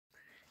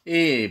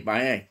Hey,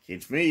 Bayek,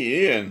 it's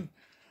me, Ian.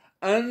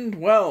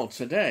 And, well,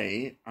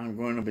 today I'm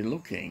going to be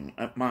looking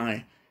at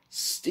my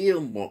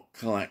Steelbook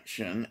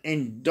collection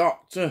in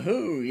Doctor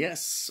Who.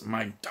 Yes,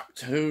 my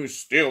Doctor Who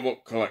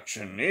Steelbook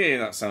collection. Yeah,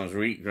 that sounds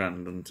really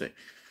grand, doesn't it?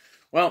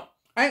 Well,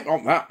 I ain't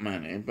got that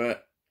many,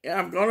 but yeah,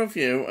 I've got a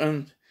few,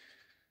 and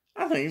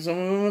I think some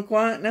of them are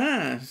quite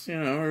nice,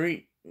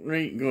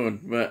 really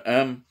good. But,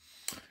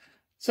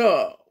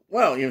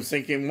 well, you're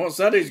thinking, what's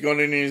that he's got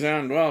in his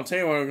hand? Well, I'll tell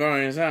you what I've got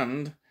in his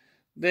hand.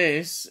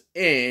 This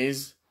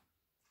is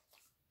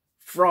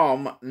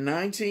from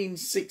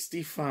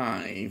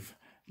 1965,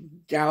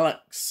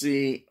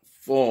 Galaxy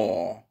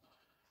 4.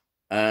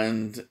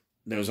 And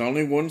there was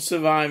only one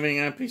surviving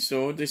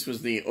episode. This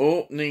was the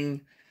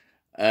opening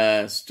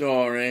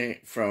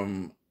story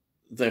from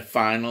the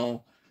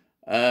final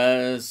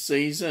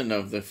season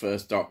of the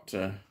first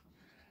Doctor.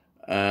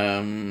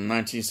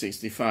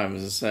 1965,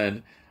 as I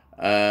said.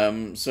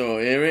 So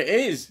here it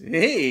is.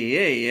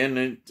 Hey,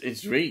 and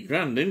it's really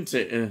grand, isn't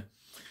it?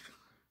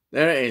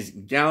 There it is,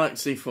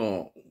 Galaxy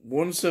 4.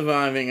 One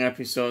surviving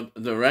episode.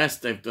 The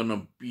rest, they've done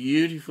a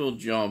beautiful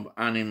job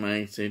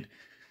animated.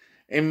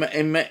 In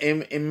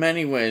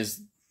many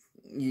ways,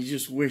 you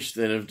just wish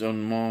they'd have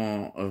done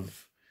more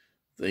of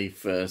the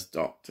first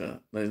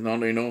Doctor. There's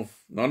not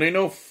enough. But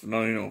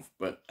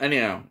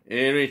anyhow,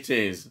 here it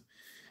is.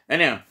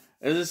 Anyhow,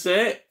 as I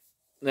say,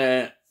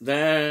 there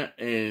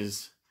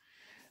is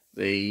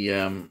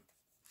the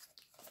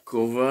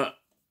cover,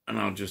 and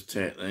I'll just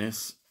take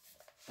this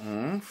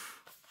off.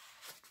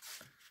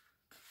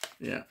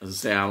 Yeah, as I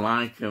say, I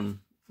like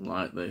them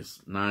like this.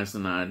 Nice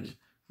and edge,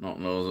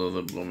 not those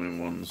other blooming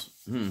ones.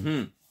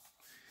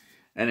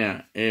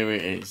 Anyhow, here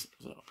it is.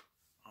 So,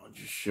 I'll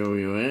just show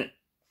you it.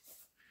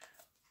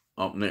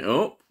 Open it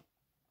up.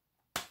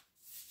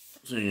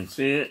 So you can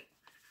see it.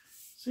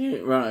 See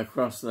it right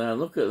across there.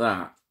 Look at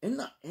that. In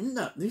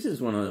that, this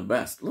is one of the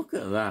best. Look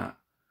at that.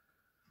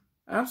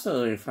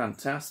 Absolutely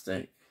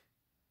fantastic.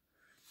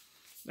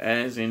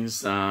 There's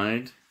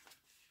inside.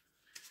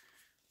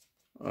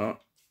 Oh.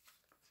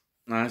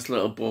 Nice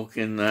little book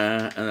in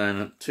there, and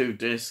then 2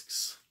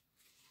 discs.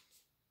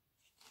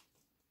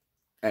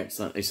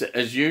 Excellent. It's,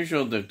 as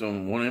usual, they've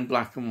done one in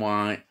black and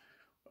white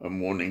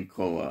and one in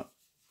colour.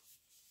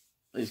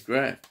 It's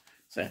great.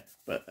 So,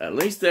 but at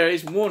least there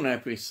is one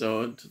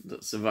episode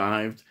that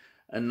survived,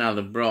 and now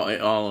they've brought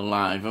it all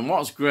alive. And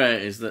what's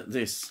great is that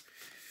this,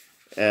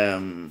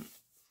 when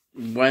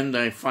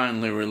they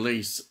finally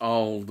release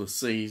all the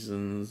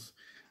seasons,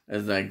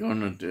 as they're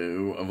going to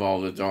do, of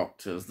all the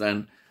Doctors,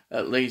 then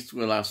at least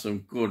we'll have some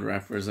good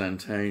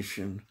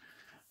representation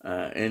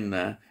in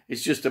there.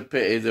 It's just a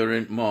pity there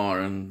ain't more,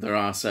 and there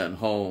are certain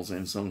holes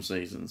in some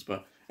seasons.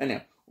 But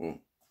anyhow, we'll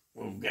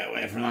get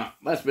away from that.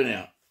 Let's be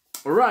now.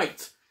 All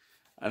right.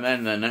 And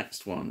then the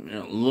next one.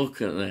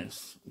 Look at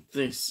this.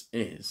 This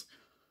is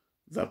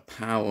The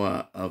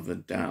Power of the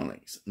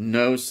Daleks.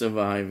 No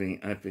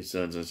surviving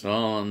episodes at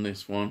all on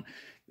this one.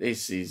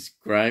 This is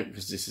great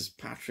because this is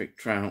Patrick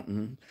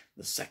Troughton,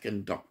 the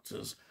second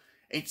Doctor's.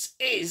 It's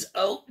his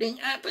opening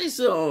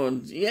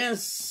episode.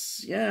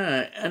 Yes,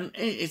 yeah. And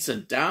it's a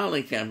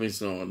Dalek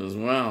episode as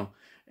well.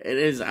 It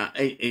is.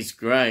 It's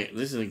great.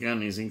 This is,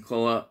 again, is in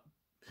colour.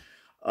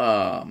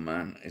 Oh,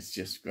 man. It's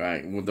just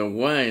great. With the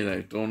way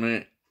they've done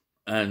it.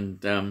 And,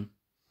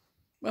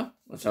 well,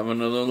 let's have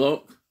another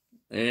look.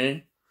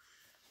 Here.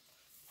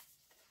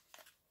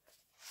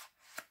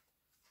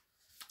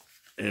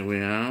 Here we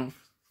have.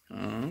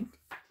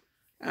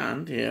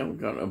 And here we've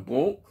got a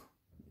book.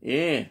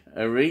 Yeah,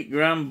 a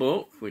Regram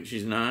book, which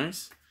is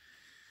nice.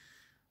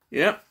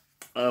 Yep,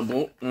 a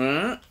book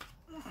there.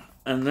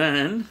 And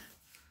then,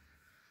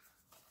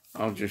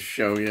 I'll just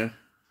show you.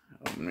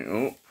 Open it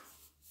up.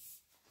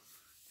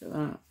 Look at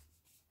that.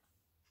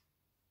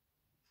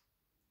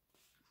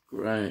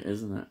 Great,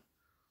 isn't it?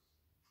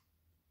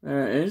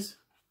 There it is.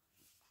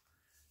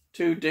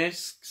 2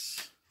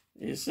 discs,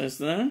 it says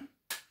there.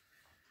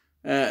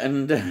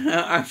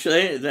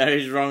 Actually, there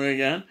is wrong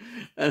again.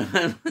 And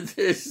then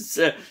this...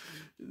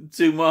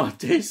 2 more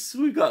discs.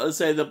 We've got to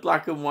say the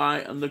black and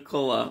white and the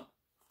colour.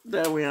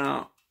 There we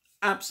are.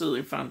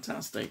 Absolutely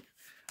fantastic.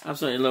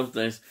 Absolutely love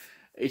this.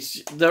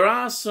 There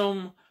are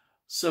some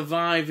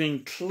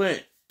surviving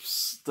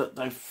clips that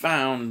they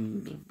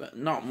found, but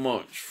not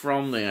much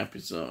from the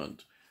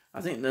episode.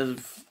 I think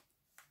there's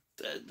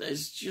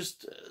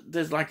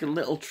like a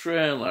little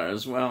trailer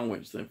as well,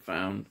 which they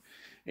found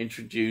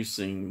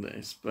introducing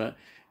this. But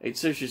it's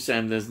such a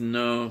shame there's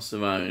no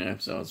surviving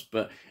episodes,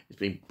 but it's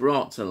been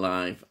brought to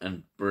life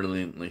and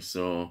brilliantly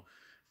so.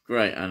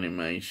 Great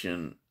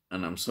animation,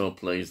 and I'm so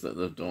pleased that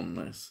they've done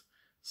this.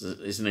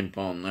 It's an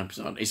important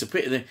episode. It's a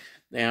pity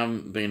they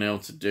haven't been able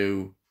to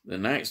do the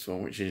next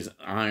one, which is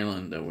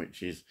Islander,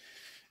 which is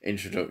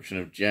introduction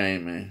of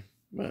Jamie.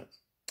 But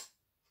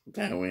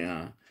there we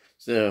are.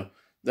 So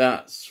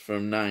that's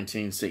from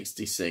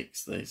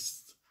 1966,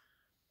 this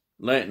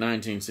late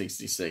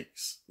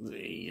 1966,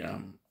 the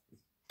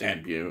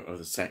debut of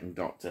the second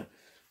Doctor.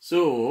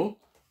 So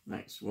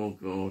next we'll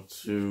go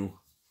to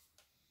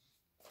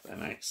the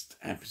next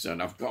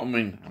episode. I've got them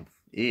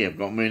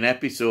in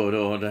episode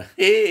order.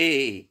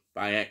 Hey,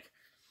 Bayek.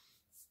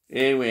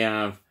 Here we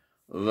have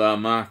the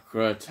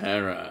Macra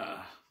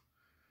Terror.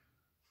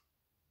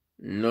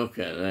 Look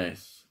at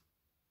this.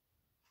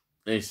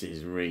 This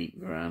is really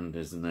grand,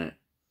 isn't it?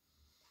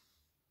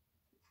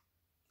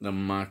 The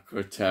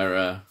Macra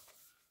Terror.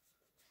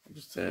 I'll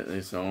just take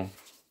this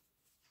off.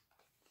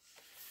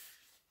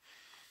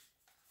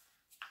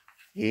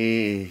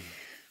 Yeah.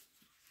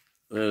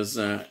 There's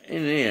in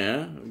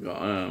here we've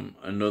got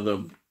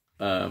another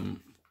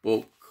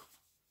book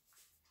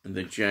in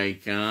the J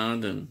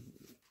card, and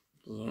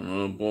there's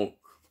another book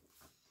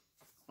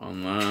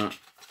on that.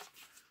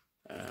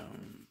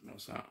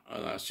 What's that?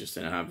 Oh, that's just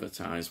an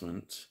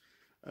advertisement.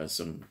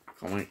 Some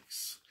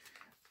comics.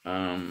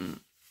 Macra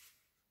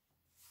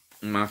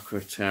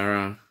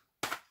Terror.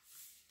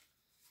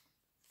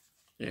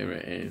 Here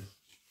it is.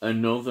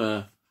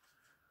 Another.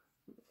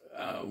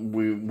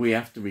 We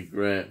have to be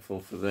grateful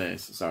for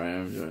this. Sorry,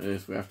 I'm doing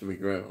this. We have to be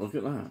grateful. Look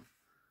at that.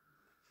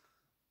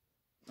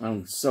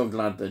 I'm so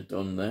glad they've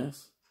done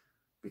this,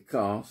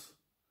 because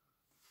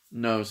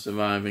no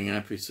surviving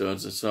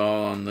episodes at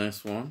all on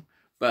this one.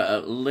 But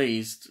at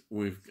least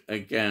there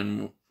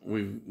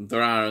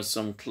are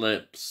some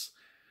clips,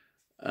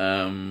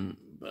 but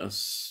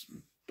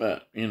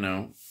you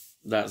know,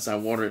 that's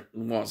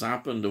what's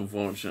happened,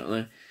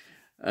 unfortunately.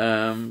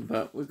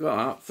 But we've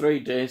got 3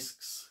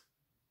 discs.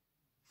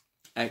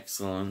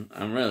 Excellent.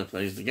 I'm really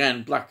pleased.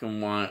 Again, black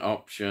and white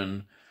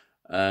option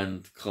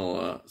and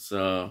colour.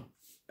 So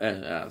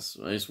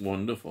it's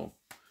wonderful.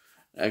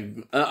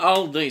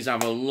 All these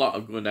have a lot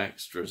of good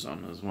extras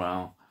on as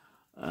well.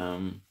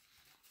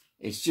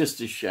 It's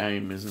just a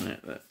shame, isn't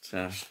it,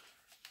 that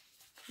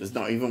there's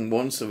not even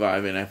one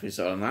surviving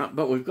episode on that.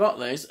 But we've got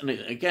this, and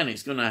again,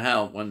 it's going to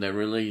help when they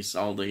release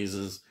all these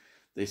as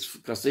this,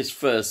 because this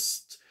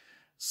first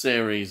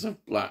series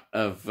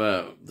of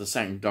the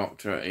Second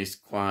Doctor is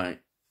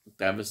quite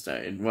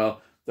devastated.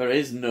 Well, there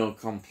is no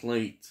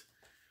complete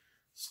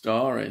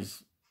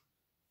stories,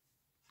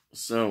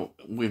 so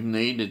we've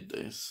needed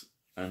this,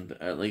 and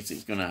at least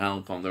it's going to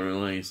help on the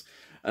release.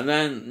 And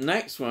then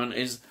next one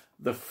is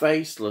the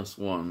Faceless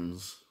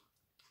Ones.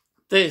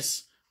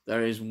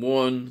 There is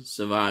one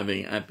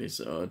surviving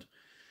episode,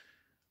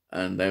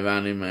 and they've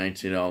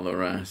animated all the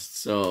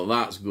rest, so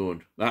that's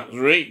good. That's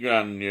really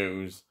grand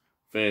news.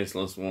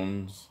 Faceless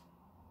Ones.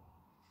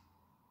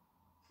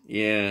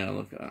 Yeah,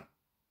 look at that.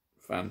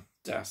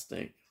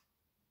 Fantastic.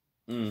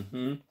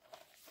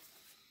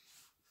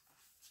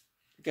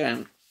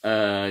 Again,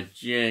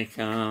 J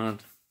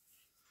card.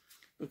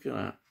 Look at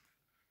that.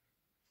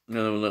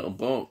 Another little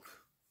book.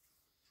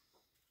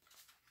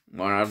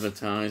 More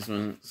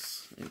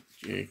advertisements.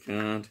 J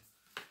card.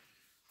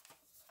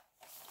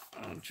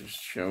 I'll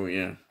just show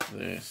you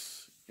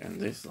this. Again,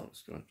 this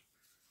looks good.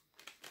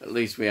 At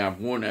least we have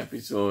one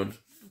episode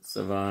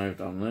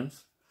survived on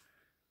this.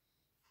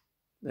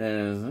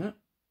 There's it.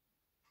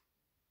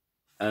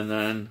 And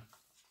then,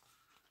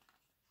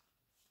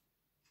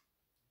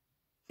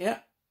 yeah.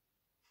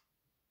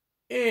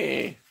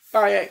 Hey,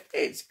 Bayek,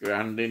 it's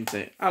grand, isn't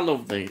it? I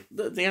love they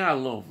are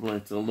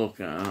lovely to look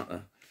at, aren't they?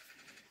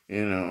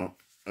 You know,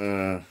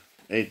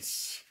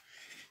 it's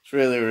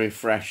really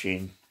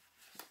refreshing,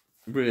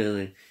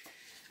 really.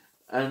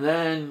 And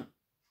then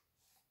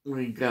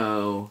we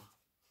go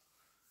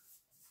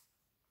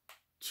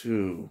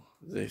to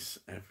this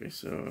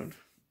episode.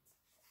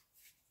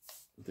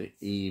 The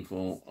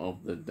Evil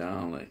of the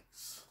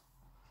Daleks.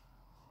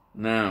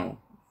 Now,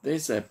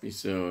 this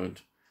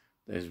episode,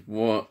 there's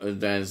one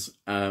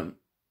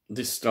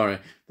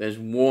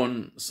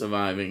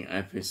surviving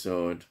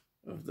episode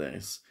of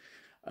this.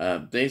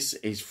 This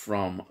is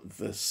from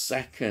the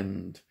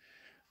second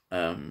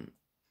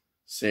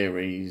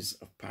series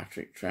of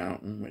Patrick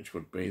Troughton, which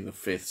would be the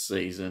 5th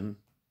season.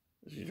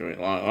 You do it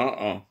like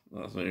that,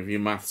 that's if your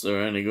maths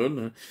are any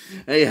good.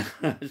 Yeah.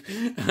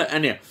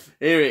 Anyhow,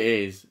 here it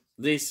is.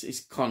 This is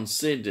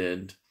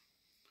considered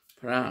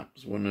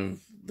perhaps one of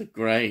the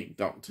great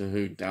Doctor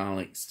Who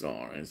Dalek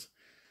stories.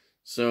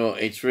 So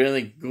it's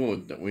really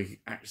good that we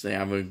actually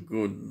have a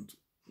good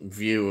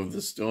view of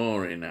the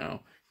story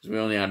now, because we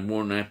only had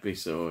one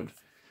episode.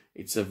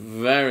 It's a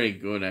very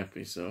good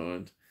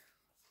episode,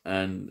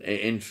 and it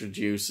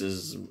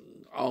introduces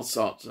all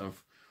sorts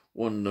of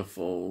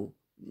wonderful...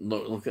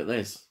 Look at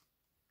this.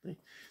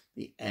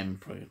 The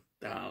Emperor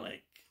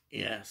Dalek.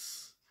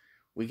 Yes.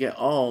 We get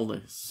all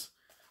this.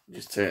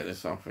 Just take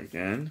this off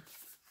again.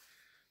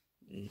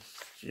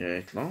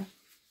 J-cloth.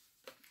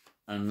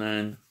 And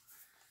then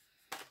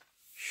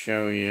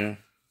show you.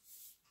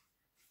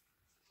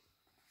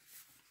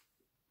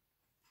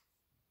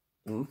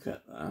 Look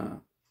at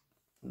that.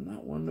 Isn't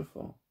that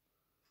wonderful?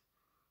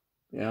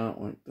 The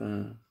artwork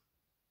there.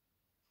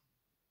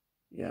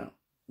 Yeah.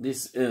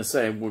 This,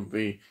 would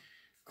be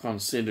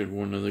considered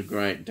one of the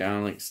great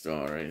Dalek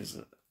stories.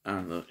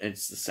 And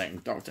it's the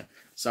Second Doctor.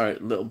 Sorry,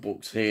 little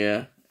books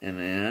here. In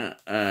here,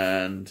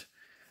 and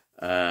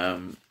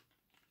then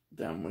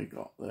we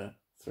got the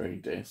 3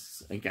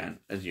 discs again,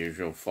 as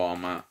usual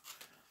format.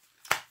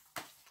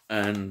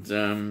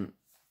 And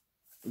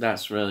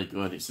that's really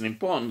good. It's an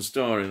important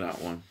story,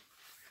 that one.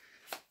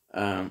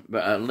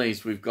 But at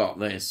least we've got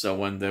this, so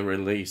when they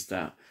release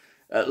that,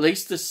 at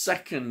least the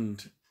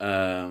second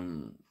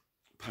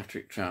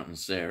Patrick Troughton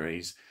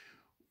series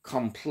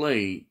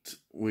complete,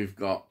 we've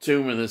got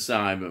Tomb of the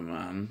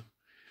Cyberman,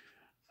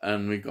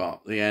 and we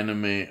got The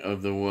Enemy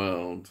of the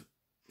World.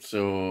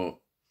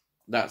 So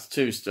that's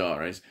 2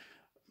 stories.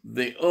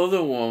 The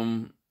other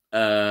one,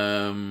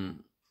 The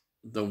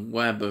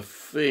Web of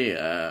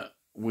Fear,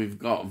 we've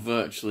got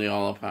virtually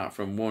all apart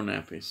from 1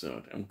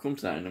 episode. And we'll come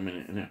to that in a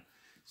minute.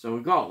 So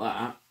we got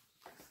that.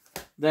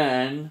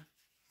 Then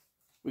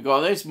we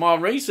got this more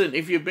recent.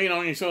 If you've been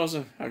on your toes,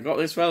 I got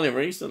this fairly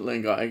recently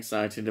and got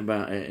excited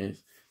about it.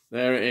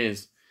 There it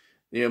is.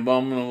 The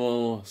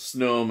Abominable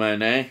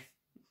Snowman, eh?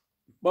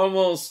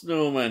 Abominable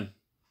Snowman.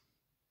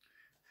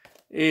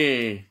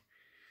 Eh.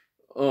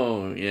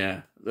 Oh,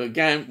 yeah.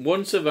 Again,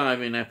 1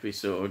 surviving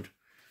episode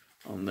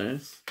on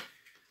this.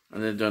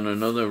 And they've done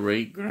another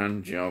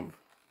grand job.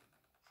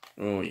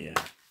 Oh, yeah.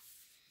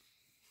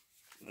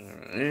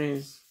 There it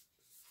is.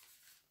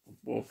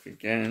 Book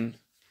again.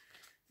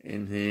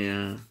 In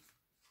here.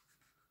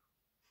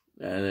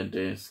 There are the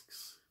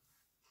discs.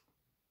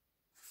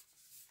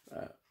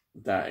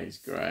 That is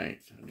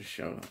great. I'll just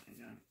show that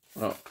again.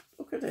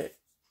 Look at it.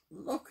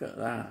 Look at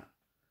that.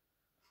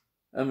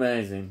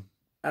 Amazing.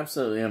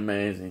 Absolutely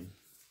amazing.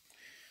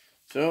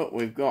 So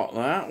we've got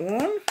that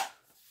one.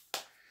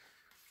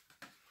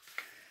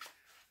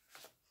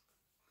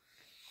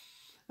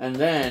 And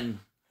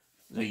then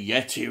the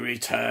Yeti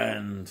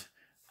returned.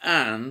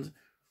 And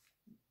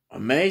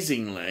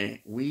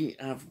amazingly, we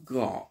have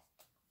got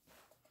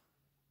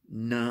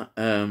what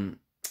am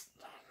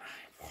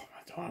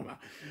I talking about?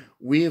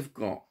 We have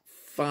got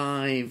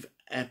 5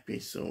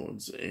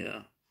 episodes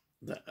here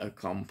that are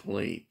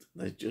complete.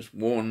 There's just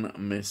 1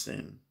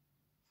 missing.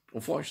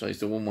 Unfortunately, it's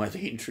the one where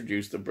they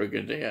introduced the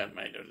Brigadier and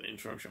made an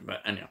introduction.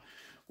 But anyhow,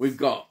 we've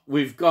got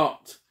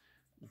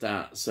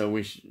that. So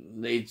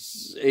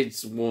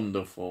it's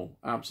wonderful,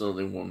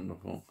 absolutely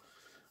wonderful.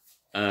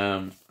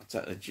 I'll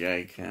take the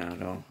J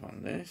card off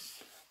on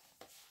this.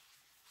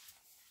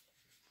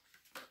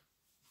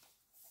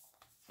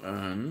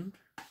 And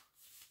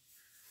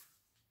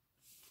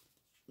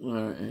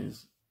there it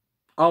is.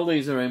 All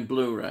these are in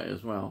Blu-ray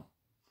as well.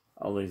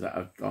 All these that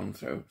I've gone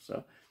through.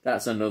 So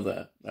that's a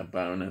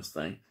bonus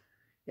thing.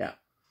 Yeah.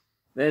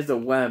 There's the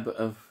Web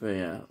of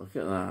Fear. Look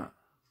at that.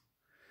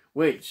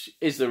 Which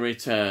is the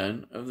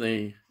return of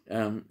the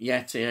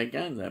Yeti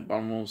again. The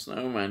Abominable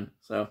Snowman.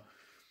 So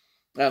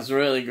that's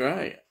really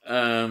great.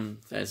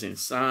 There's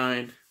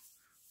inside.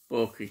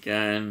 Book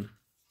again.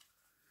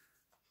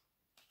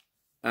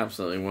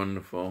 Absolutely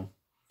wonderful.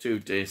 2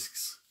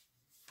 discs.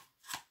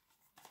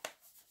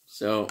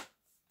 So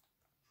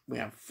we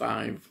have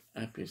 5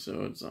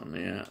 episodes on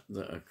here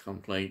that are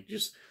complete.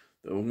 Just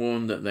the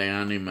one that they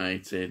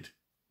animated,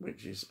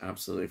 which is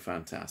absolutely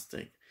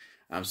fantastic.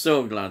 I'm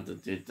so glad they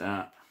did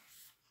that.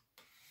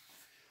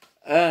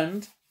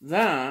 And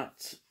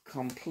that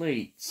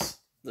completes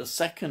the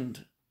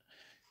second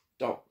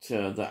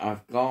Doctor that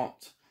I've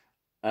got,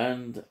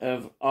 and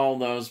of all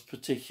those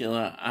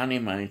particular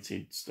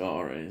animated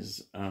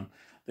stories.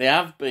 There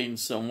have been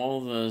some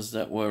others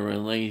that were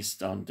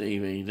released on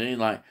DVD,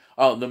 like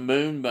the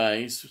Moon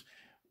Base.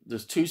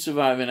 There's 2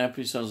 surviving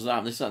episodes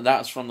of that.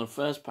 That's from the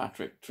first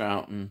Patrick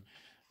Troughton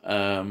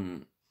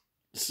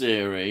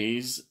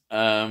series,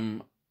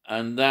 and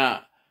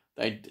that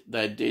they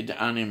did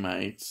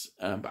animate,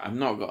 but I've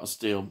not got a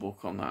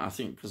steelbook on that. I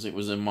think because it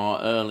was a more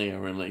earlier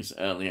release,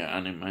 earlier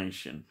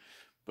animation,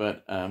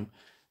 but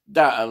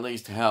that at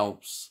least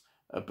helps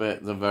a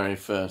bit. The very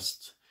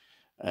first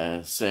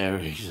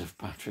series of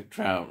Patrick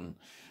Troughton,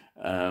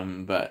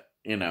 but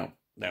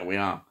there we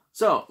are.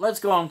 So let's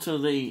go on to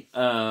the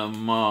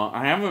more.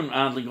 I haven't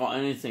hardly got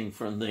anything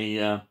from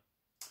the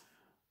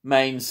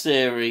main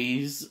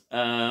series,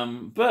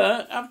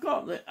 but I've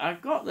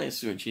got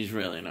this, which is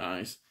really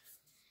nice.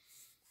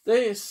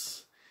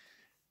 This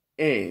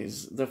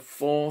is the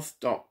 4th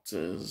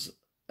Doctor's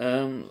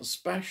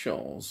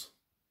specials.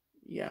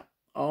 Yeah,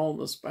 all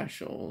the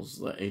specials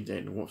that he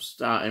did,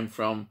 starting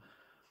from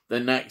the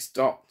next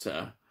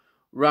Doctor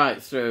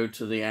right through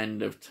to the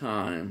end of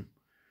time.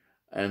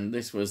 And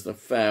this was the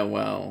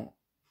farewell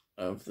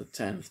of the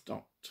 10th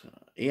Doctor.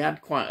 He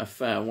had quite a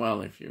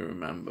farewell, if you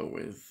remember,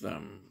 with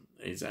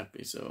his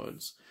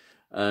episodes.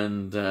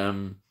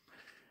 And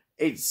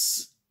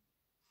it's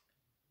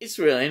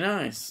really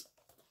nice.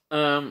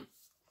 I'll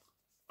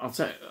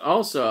tell you,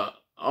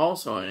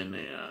 also in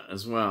here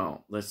as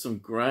well, there's some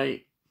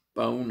great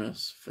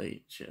bonus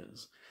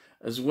features,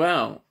 as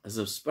well as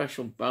a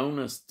special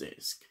bonus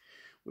disc,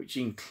 which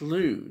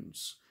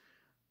includes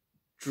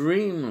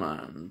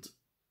Dreamland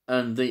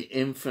and The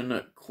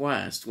Infinite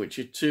Quest, which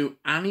are 2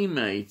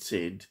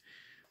 animated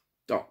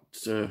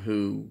Doctor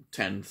Who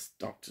 10th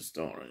Doctor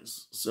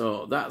stories.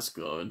 So that's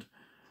good.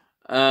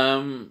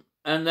 And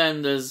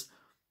then there's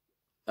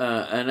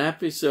an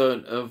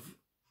episode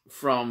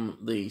from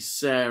the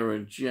Sarah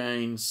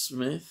Jane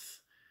Smith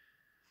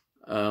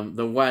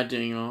The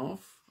Wedding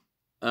of.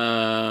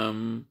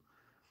 And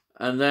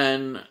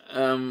then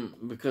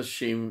because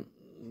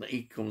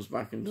he comes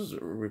back and does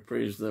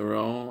reprise the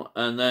role,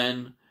 and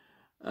then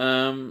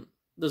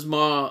there's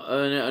more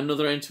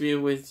another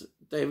interview with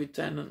David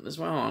Tennant as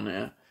well on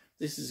here.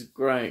 This is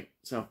great.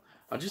 So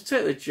I'll just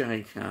take the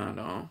J card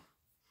off.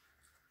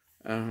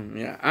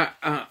 Yeah,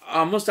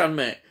 I must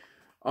admit,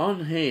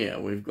 on here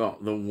we've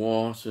got the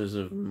Waters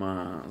of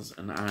Mars,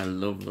 and I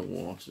love the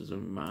Waters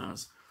of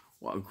Mars.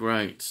 What a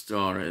great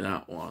story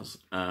that was.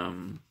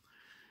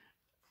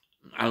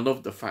 I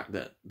love the fact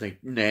that they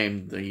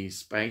named the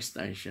space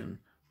station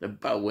the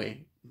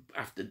Bowie,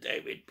 after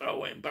David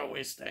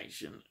Bowie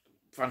Station.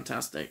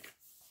 Fantastic.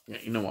 Yeah,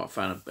 you know what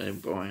fan of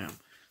David Bowie I am.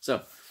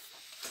 So,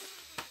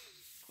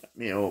 let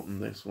me open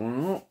this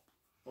one up.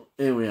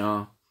 Here we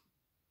are.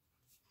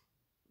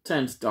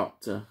 10th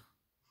Doctor.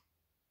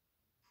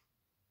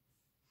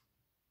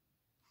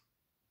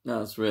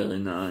 That's really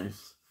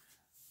nice.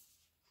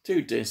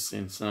 2 discs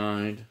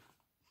inside.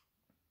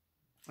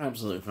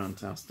 Absolutely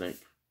fantastic.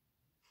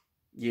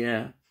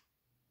 Yeah.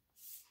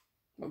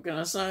 What can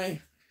I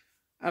say?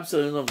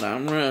 Absolutely love that.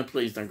 I'm really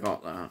pleased I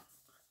got that.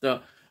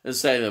 Though, as I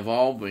say, they've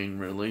all been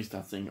released,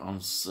 I think, on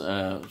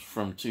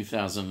from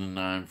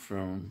 2009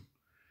 from...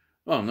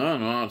 Oh, no,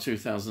 not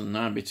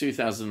 2009, but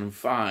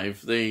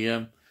 2005.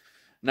 The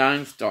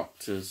 9th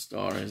Doctor's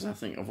stories, I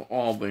think, have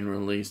all been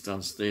released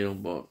on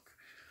Steelbook.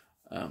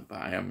 But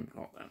I haven't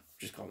got that.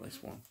 Just got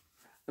this one.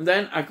 And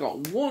then I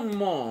got one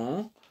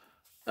more.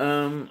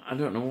 I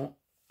don't know.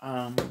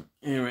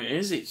 Here it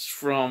is. It's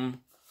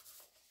from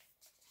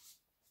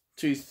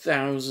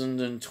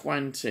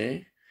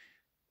 2020.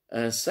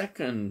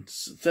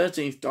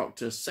 13th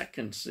Doctor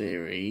second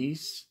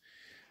series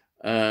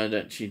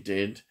that she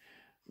did.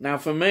 Now,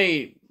 for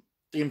me,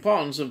 the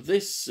importance of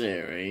this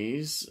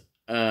series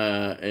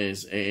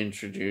is it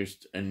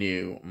introduced a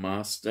new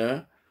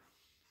master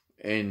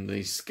in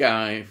the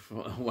sky.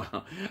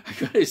 Well,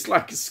 it's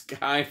like a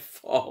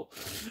Skyfall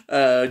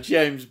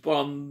James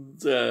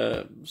Bond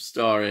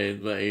story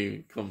that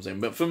he comes in.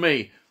 But for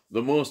me,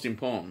 the most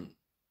important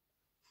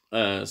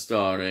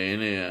story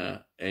in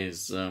here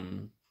is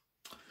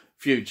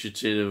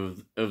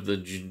Fugitive of the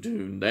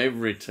Judoon. They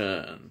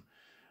return,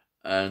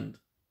 and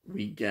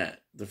we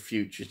get the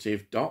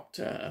Fugitive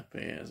Doctor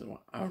appears.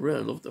 I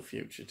really love the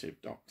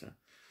Fugitive Doctor.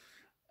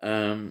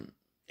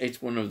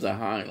 It's one of the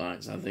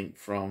highlights, I think,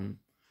 from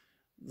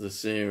the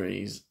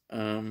series.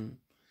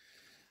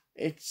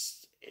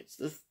 It's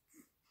the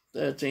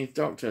 13th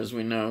Doctor, as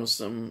we know,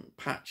 some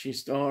patchy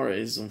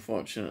stories,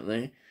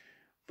 unfortunately,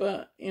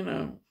 but you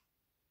know,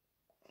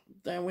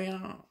 there we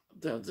are.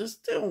 There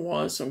still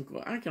was some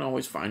good, I can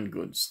always find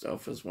good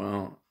stuff as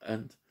well,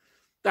 and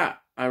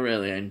that I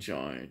really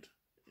enjoyed.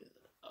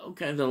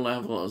 Okay, the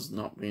level has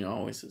not been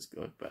always as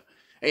good, but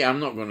hey, I'm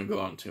not going to go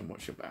on too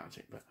much about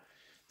it, but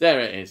there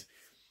it is.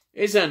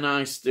 It's a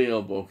nice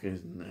steelbook,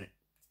 isn't it?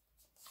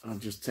 I'll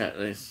just take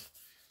this.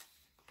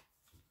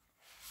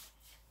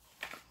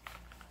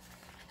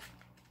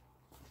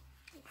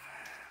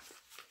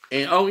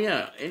 Oh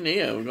yeah, in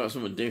here we've got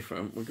something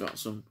different. We've got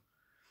some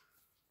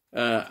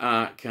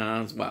art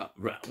cards. Well,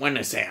 when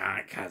I say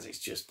art cards, it's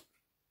just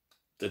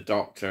the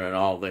Doctor and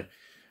all the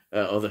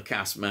other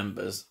cast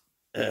members.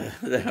 There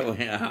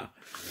we are.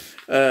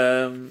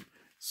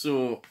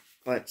 So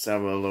let's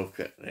have a look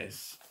at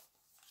this.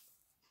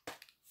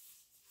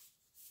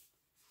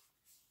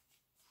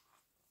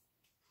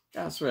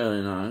 That's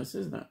really nice,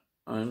 isn't it?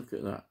 I look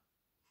at that.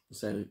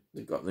 Say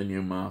they've got the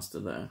new master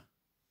there.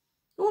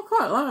 Oh,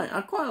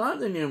 I quite like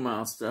the new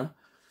master.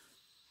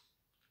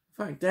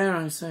 In fact, dare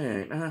I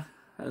say it,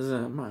 as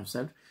I might have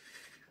said,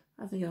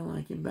 I think I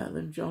like him better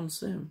than John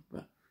Sim.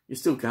 But you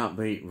still can't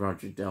beat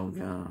Roger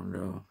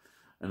Delgado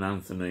and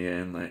Anthony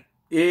Ainley.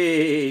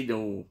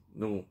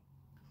 No.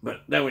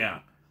 But there we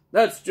are.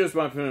 That's just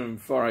my film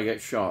before I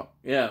get shot.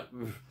 Yeah.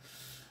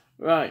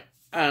 Right.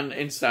 And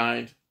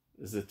inside,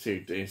 there's the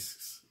 2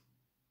 discs.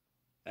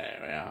 There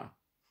we are.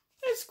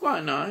 It's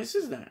quite nice,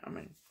 isn't it? I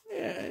mean,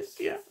 yeah.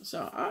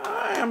 So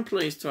I am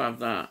pleased to have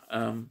that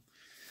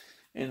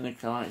in the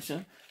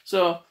collection.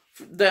 So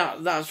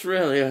that's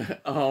really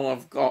all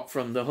I've got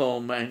from the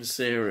whole main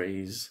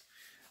series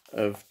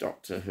of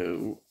Doctor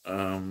Who.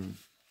 I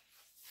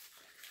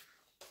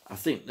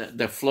think that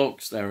the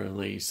Flux they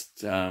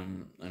released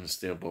in a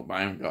steelbook, but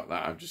I haven't got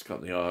that. I've just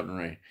got the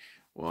ordinary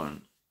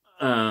one.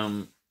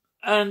 And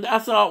I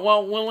thought,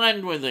 well, we'll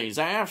end with these.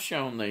 I have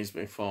shown these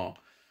before.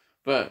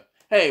 But,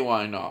 hey,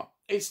 why not?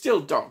 It's still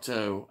Doctor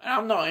Who. And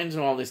I'm not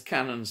into all this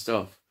canon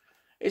stuff.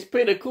 It's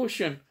Peter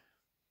Cushing.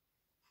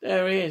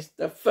 There he is.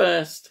 The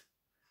first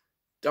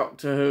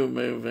Doctor Who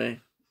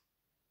movie.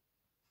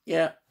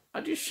 Yeah,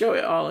 I just show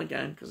it all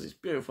again because it's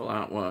beautiful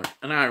artwork.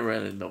 And I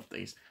really love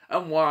these.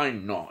 And why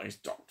not? It's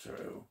Doctor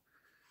Who.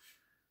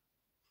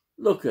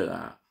 Look at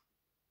that.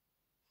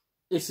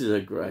 This is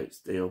a great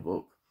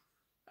steelbook.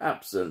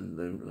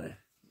 Absolutely.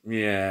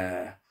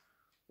 Yeah.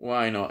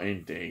 Why not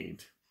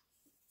indeed?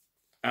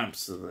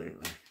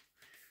 Absolutely.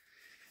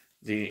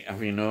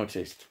 Have you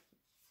noticed?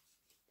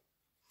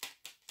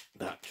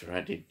 that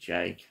dreaded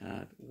J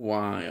card.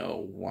 Why,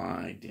 oh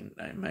why didn't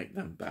they make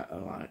them better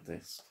like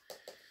this?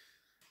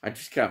 I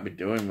just can't be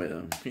doing with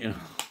them, you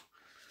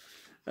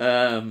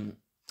know.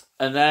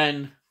 And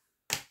then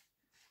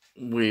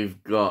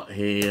we've got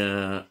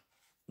here,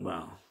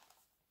 well,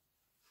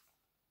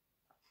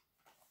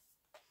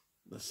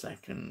 the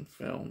second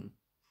film,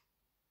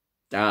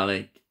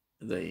 Dalek,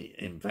 the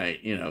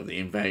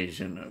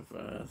invasion of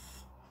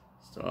Earth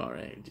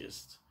story.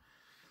 Just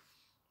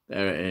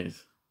there it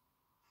is.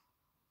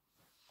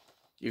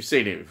 You've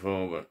seen it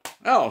before, but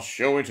I'll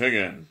show it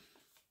again.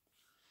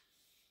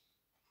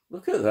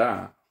 Look at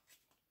that.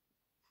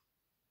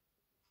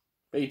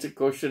 Peter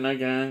Cushing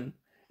again.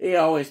 He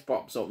always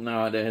pops up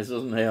nowadays,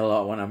 doesn't he, a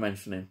lot when I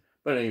mention him.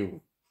 But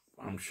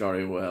I'm sure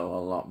he will a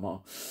lot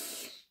more.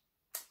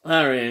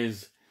 There he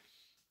is.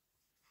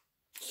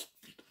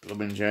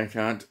 Blooming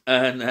J-card.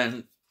 And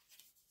then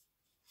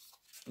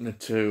the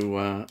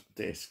two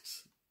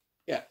discs.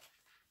 Yeah.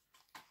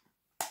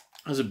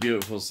 That's a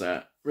beautiful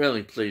set.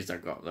 Really pleased I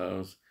got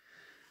those.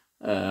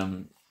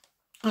 And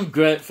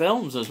great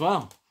films as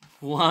well.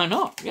 Why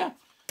not? Yeah.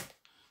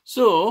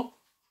 So,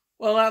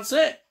 well, that's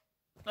it.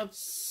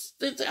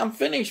 I'm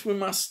finished with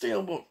my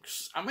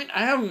steelbooks. I mean,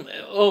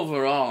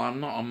 overall, I'm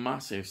not a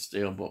massive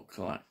steelbook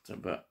collector,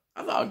 but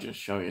I thought I'd just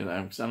show you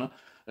them, because I know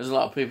there's a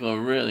lot of people who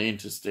are really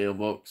into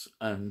steelbooks,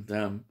 and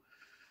there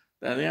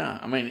they are.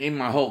 I mean, in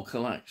my whole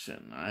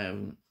collection, I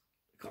haven't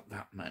got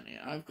that many.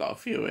 I've got a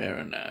few here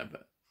and there,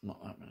 but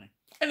not that many.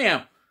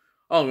 Anyhow,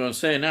 all I'm going to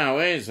say now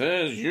is,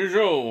 as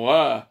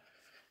usual,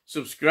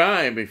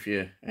 subscribe if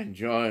you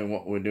enjoy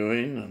what we're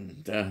doing,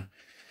 and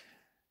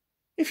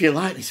if you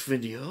like this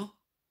video,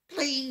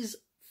 please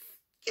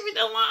give it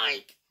a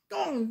like. Go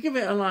on, give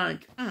it a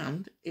like,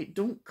 and it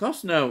don't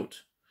cost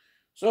note.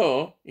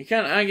 So, you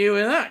can't argue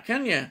with that,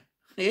 can you?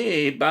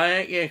 Hey, buy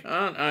it, you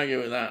can't argue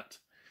with that.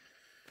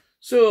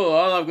 So,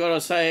 all I've got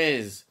to say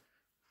is,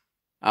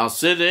 I'll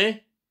see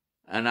thee,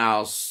 and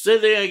I'll see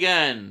thee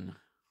again.